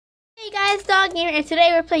Guys, Dog here, and today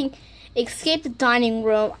we're playing Escape the Dining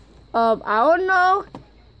Room. I don't know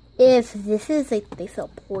if this is like they sell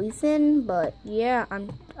poison, but yeah,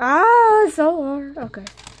 so hard. Okay.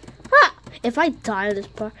 If I die in this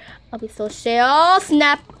part, I'll be so sad. Oh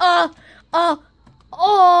snap!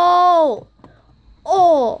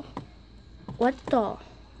 What the?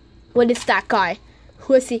 What is that guy?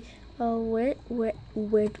 Who is he? Where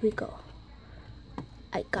do we go?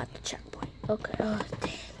 I got the checkpoint. Okay. Oh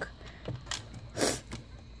dang.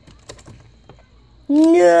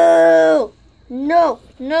 No!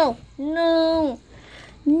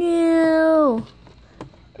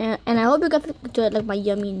 And I hope you got to do it like my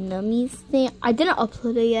yummy nummies thing. I didn't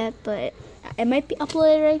upload it yet, but it might be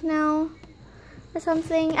uploaded right now or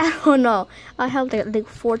something. I don't know. I have like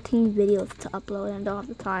 14 videos to upload and don't have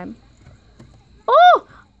the time. Oh!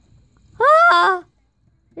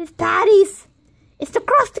 It's patties! It's the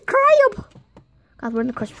crusty crab! God, we're in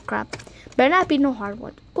the crusty crab. Better not be no hard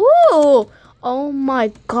one. Ooh! Oh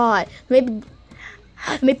my god.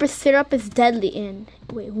 Maple syrup is deadly in.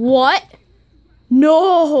 Wait, what?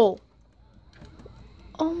 No!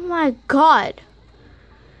 Oh my god.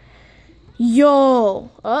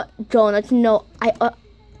 Yo. Donuts, no. Now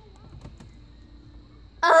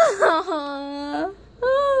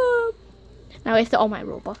I wasted all my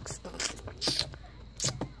Robux.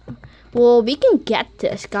 Well, we can get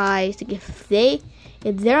this, guys. If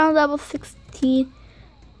they're on level 16.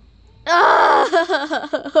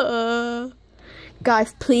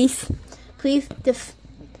 Guys, please just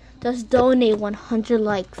donate 100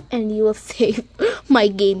 likes and you will save my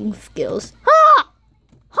gaming skills.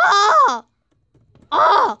 I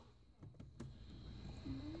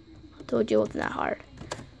told you it wasn't that hard.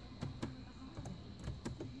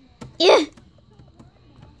 Yeah.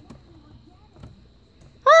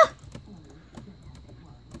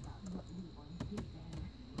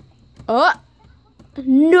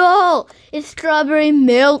 No, it's strawberry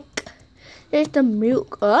milk. There's the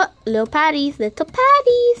milk. Little patties. Let's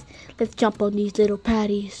jump on these little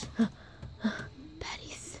patties.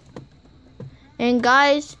 Patties. And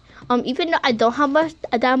guys, even though I don't have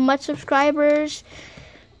that much subscribers,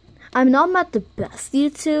 I'm not the best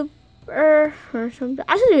YouTuber or something.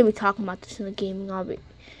 I shouldn't be talking about this in the gaming hobby.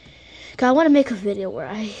 Cause I want to make a video where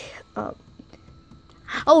I'll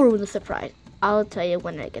ruin the surprise. I'll tell you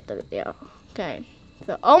when I get the video. Okay.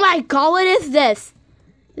 So, oh my god, what is this?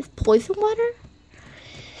 This poison water?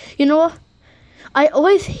 You know what? I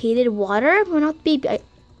always hated water when I was a baby.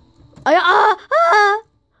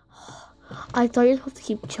 I thought you were supposed to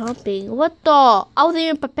keep jumping. What the? I wasn't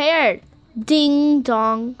even prepared. Ding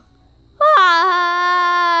dong.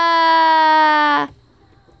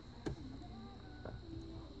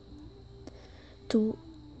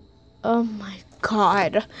 Oh my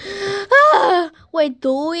god. Wait,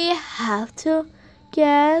 do we have to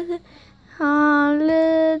get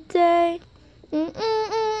holiday?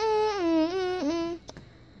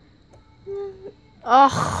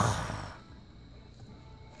 Oh,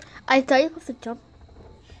 I thought you were supposed to jump.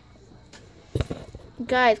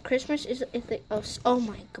 Guys, Christmas is like oh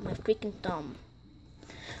my god, my freaking thumb.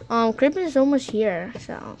 Christmas is almost here,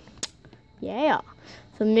 so yeah.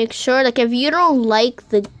 So make sure, like, if you don't like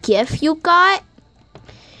the gift you got,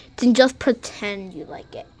 then just pretend you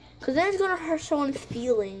like it. Because then it's going to hurt someone's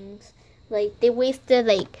feelings. Like, they wasted,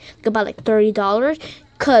 like about, like, $30.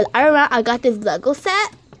 Because I remember I got this Lego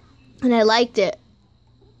set, and I liked it.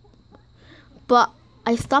 But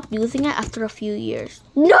I stopped using it after a few years.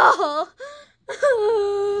 No! It's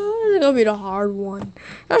going to be the hard one.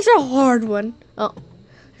 That's a hard one.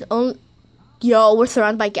 Yo, we're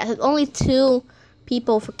surrounded by gas. There's only 2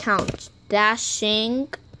 people for count. Dashing.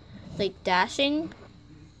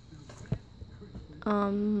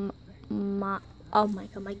 Oh my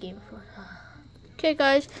god, my game. Okay,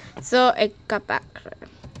 guys. So I got back.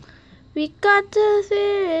 We got the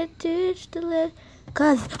spirit, ditch the list.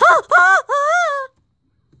 Cause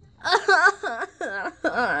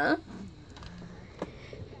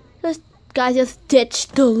just ditch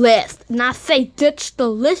the list. Not say ditch the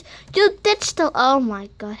list. Just ditch the. Oh my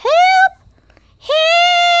god. Help!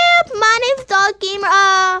 My name's Dog Gamer.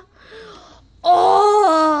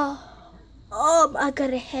 I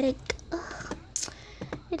got a headache.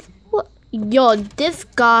 Yo, this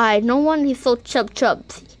guy. No one. He's so chub.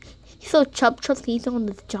 He's so chub. He's on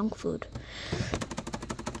this junk food.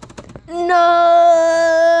 No.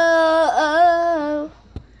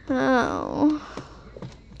 Oh.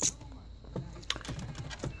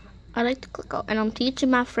 I like to click out, and I'm teaching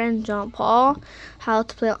my friend John Paul how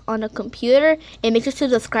to play on a computer. And make sure to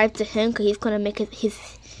subscribe to him because he's gonna make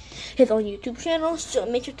his his own YouTube channel. So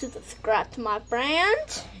make sure to subscribe to my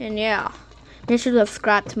friends. And yeah, make sure to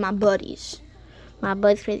subscribe to my buddies. My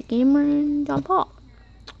buddies Crazy Gamer and John Paul.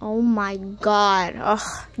 Oh my god.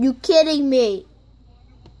 Ugh, you kidding me?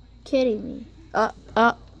 Kidding me. I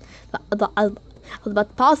was about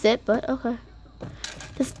to pause it, but okay.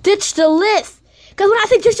 Just ditch the list. Because when I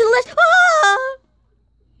say ditch the list,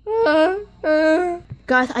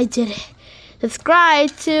 guys, I did it.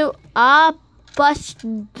 Subscribe to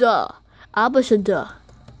Abashda.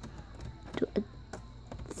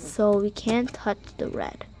 So we can't touch the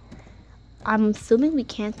red. I'm assuming we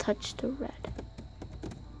can't touch the red.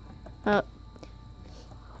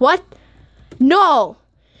 What? No!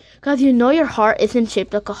 Because you know your heart isn't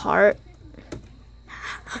shaped like a heart.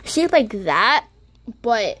 Shaped like that,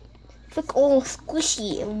 but it's like all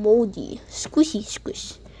squishy and moldy. Squishy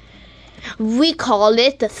squish. We call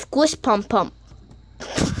it the squish pump pump.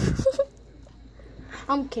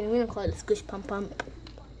 I'm kidding, we don't call it the squish pump pump.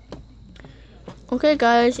 Okay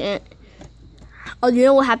guys, and you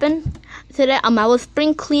know what happened? Today I was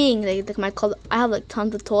spring cleaning I have like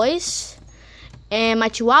tons of toys. And my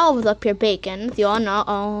chihuahua was up here baking. If you all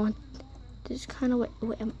know, this is kind of what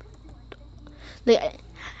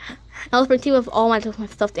I was pretty with all my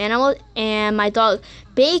stuffed animals, and my dog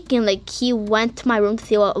Bacon, he went to my room to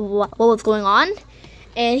see what was going on,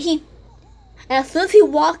 and as soon as he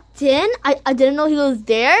walked in, I didn't know he was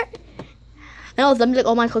there, and I was dumping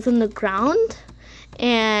all my clothes on the ground,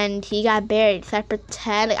 and he got buried. So I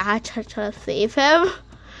pretend I had to try to save him,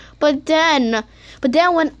 but then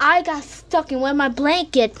when I got stuck in one of my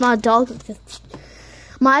blankets, my dog,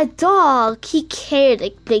 he cared,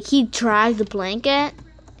 he dragged the blanket.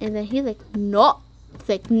 And then he's like, no. He's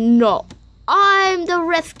like, no. I'm the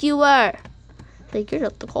rescuer. You're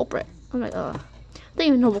not the culprit. I'm like, I don't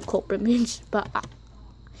even know what culprit means, but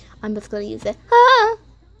I'm just gonna use it.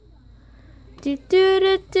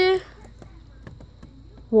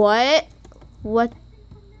 What? What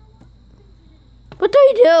do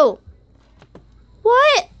you do?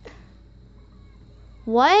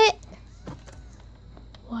 What?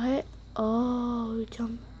 Oh,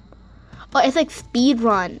 jump. Oh, it's like speed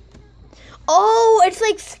run. Oh, it's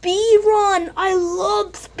like speed run. I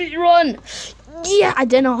love speed run. Yeah, I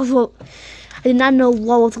did not know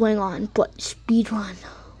what was going on, but speed run.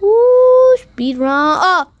 Ooh, speed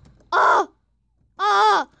run.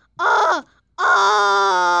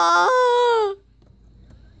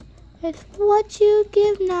 It's what you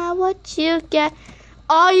give, not what you get.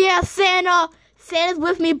 Oh yeah, Santa. Santa's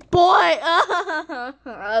with me, boy.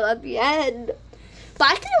 At the end. But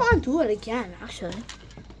I actually want to do it again, actually.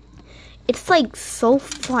 It's so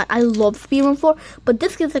fun. I love Speedrun 4, but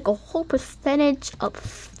this gives a whole percentage of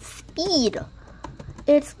speed.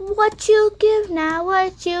 It's what you give, not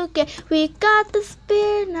what you get. We got the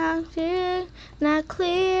speed, not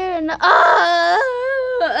clear,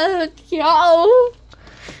 yo.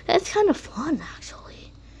 That's kind of fun,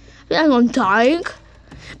 actually. I'm dying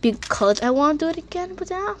because I want to do it again, but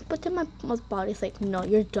then my body's like, no,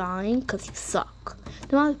 you're dying because you suck.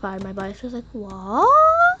 Then my body's just like, what?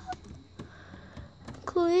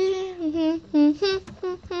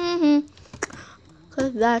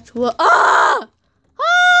 Cause that's what.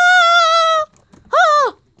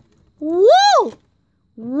 Woo!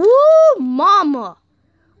 Woo, mama!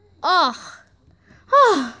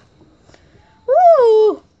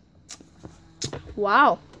 Woo!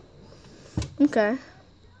 Wow. Okay.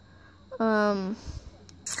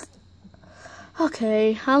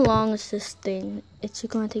 Okay, how long is this thing? It's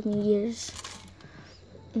gonna take me years.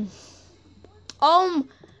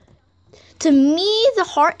 To me, the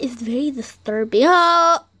heart is very disturbing.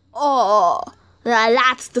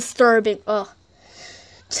 That's disturbing.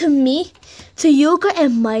 To me, to Yoga, it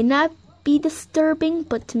might not be disturbing,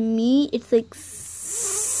 but to me, it's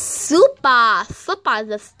super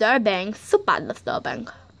disturbing. Super disturbing.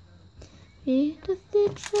 We just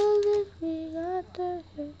each other, we got the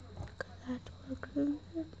hit, 'cause that's what cruise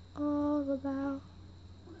is all about.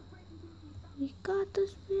 We got the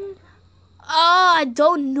spirit. I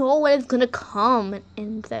don't know when it's gonna come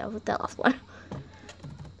in with that last one.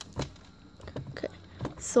 Okay,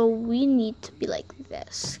 so we need to be like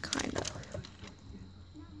this, kind of.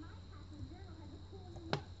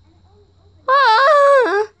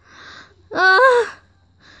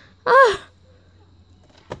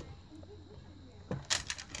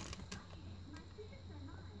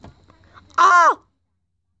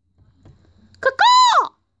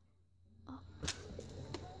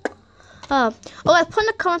 Guys, put in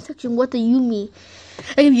the comment section what do you mean.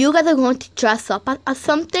 And if you guys are going to dress up as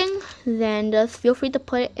something, then just feel free to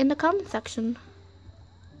put it in the comment section.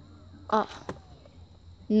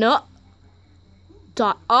 No.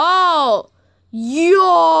 dot. Oh!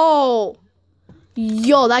 Yo!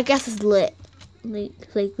 Yo, that guess is lit. Like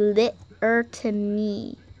lit-er to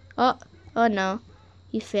me. Oh no.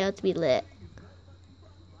 He failed to be lit.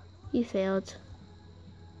 He failed.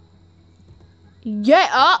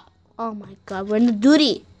 Yeah! Oh my god, we're in the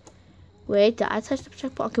duty. Wait, did I touch the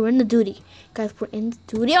checkpoint? Okay, we're in the duty. Guys, we're in the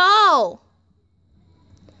duty. Oh!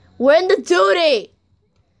 We're in the duty!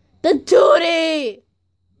 The duty!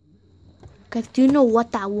 Guys, do you know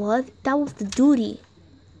what that was? That was the duty.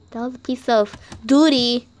 That was a piece of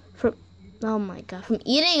duty from, oh my god, from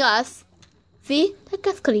eating us. See? That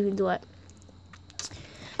guy couldn't even do it.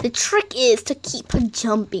 The trick is to keep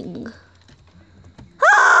jumping.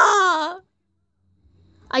 Ah!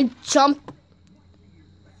 I jumped.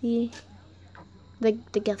 See? The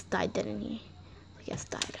guest died, didn't he? The guest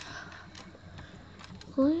died.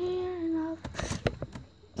 Clear enough.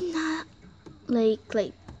 Not like.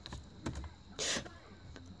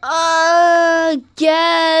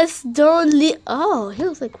 Guess don't leave. Oh, he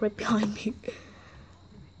was like right behind me.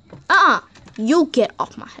 You get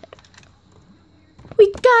off my head.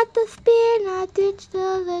 We got the spin, I ditched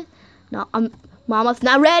the list. No, Mama's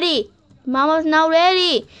not ready. Mama's not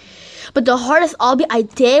ready. But the hardest obby I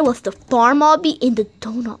did was the farm obby and the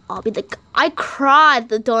donut obby. Like, I cried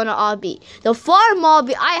the donut obby. The farm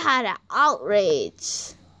obby, I had an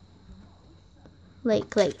outrage.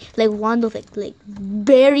 Like one of those like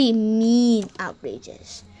very mean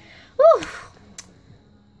outrages. Whew.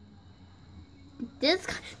 This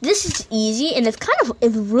is easy and it's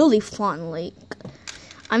really fun. Like,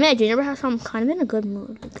 I mean, I do never have some kind of in a good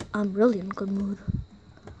mood. Like, I'm really in a good mood.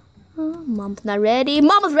 Oh, Mom's not ready.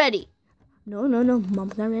 Mama's ready. No.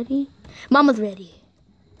 Mom's not ready. Mama's ready.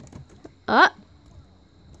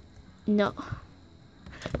 No.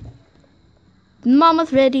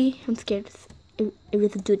 Mama's ready. I'm scared. It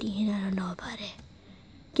was a duty and I don't know about it.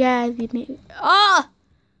 Yeah, we made.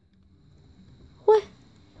 What?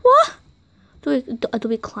 Do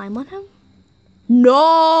we climb on him?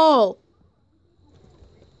 No.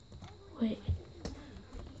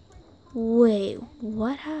 Wait,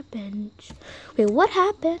 what happened? What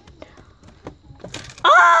happened?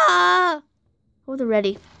 I wasn't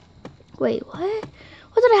ready. Wait, what?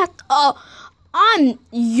 What did I have to, I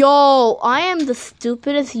am the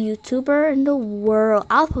stupidest YouTuber in the world.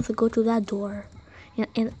 I was supposed to go through that door.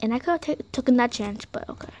 And I could have taken that chance, but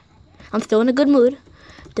okay. I'm still in a good mood.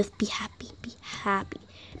 Just be happy, be happy.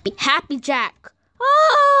 Be happy, Jack.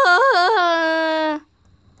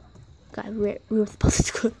 God, we were supposed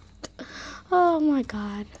to go. Oh my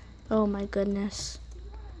god. Oh my goodness.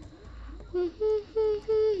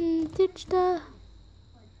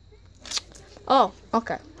 Oh,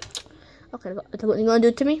 okay. Okay, is that what you're gonna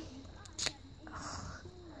do to me?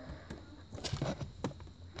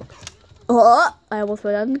 Oh, I almost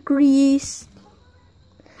fell down the grease.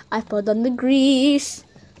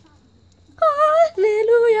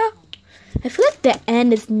 Hallelujah. I feel like the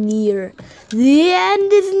end is near. The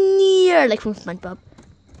end is near. Like from SpongeBob.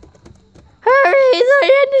 Hurry, the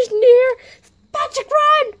end is near. Patrick,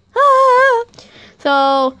 run!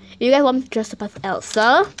 So, if you guys want me to dress up as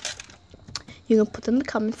Elsa, you can put them in the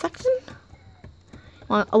comment section.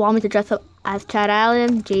 Want me to dress up as Chad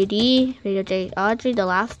Allen, JD, Radio J, Audrey, The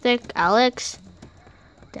Elastic, Alex,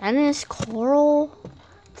 Dennis, Coral,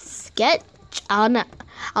 Sketch. I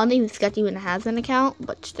don't think Sketch even has an account,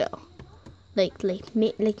 but still, you can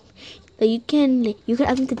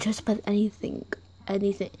ask me to dress up as anything,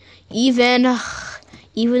 even a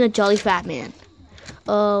jolly fat man.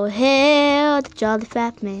 Oh hail the jolly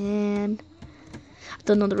fat man. I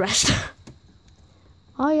don't know the rest.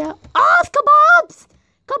 Oh yeah. Oh, it's kebabs!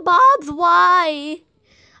 Kebabs, why?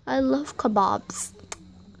 I love kebabs.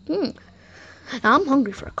 Now I'm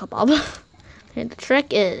hungry for a kebab. And the trick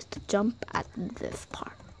is to jump at this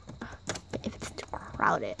part. But if it's too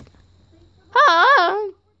crowded.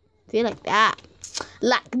 See, like that.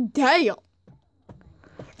 Like damn.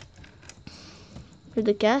 For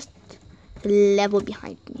the guest, the level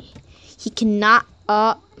behind me. He cannot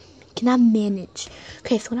manage.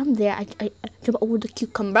 Okay, so when I'm there, I jump over the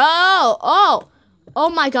cucumber. Oh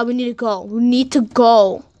my god, we need to go. We need to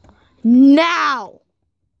go. Now.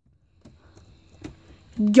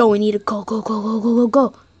 Yo, we need to go.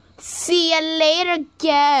 Go. See you later,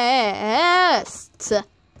 guests.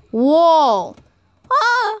 Whoa.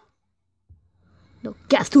 No,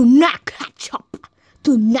 guests, do not catch up.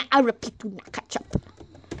 I repeat, do not catch up.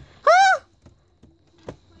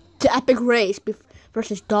 The epic race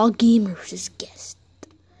versus Dog Gamer versus Guest.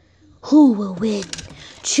 Who will win?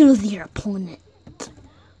 Choose your opponent.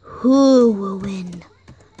 Who will win?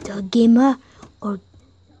 Dog Gamer or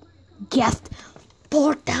Guest?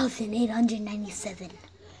 4,897.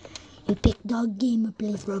 You pick Dog Gamer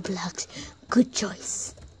plays Roblox. Good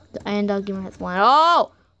choice. And Dog Gamer has won.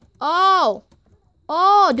 Oh! Oh!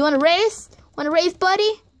 Oh! Do you want to race? Want to race,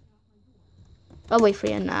 buddy? I'll wait for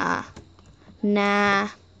you. Nah. Nah.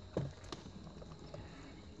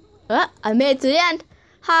 I made it to the end.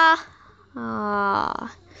 Ha!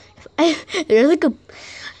 Ah. There's like a...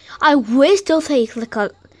 I wish there was like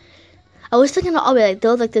a... I was thinking of like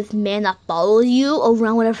there was like this man that follows you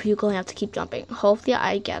around whenever you go and you have to keep jumping. Hopefully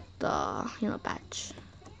I get the badge.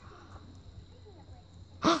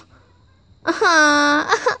 Why?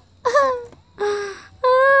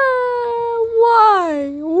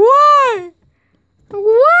 Why?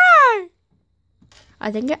 Why?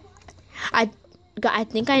 I think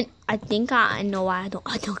I know why I don't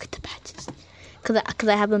get the badges. Cause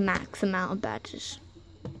I have a max amount of badges.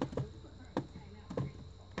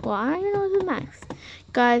 Well, I don't even know the max.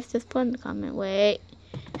 Guys, just put in the comment. Wait.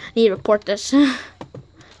 I need to report this.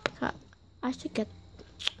 I should get...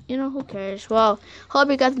 who cares? Well, hope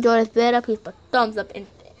you guys enjoyed this video. Please put a thumbs up and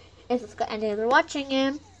subscribe. And thanks for watching.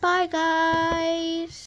 And bye, guys.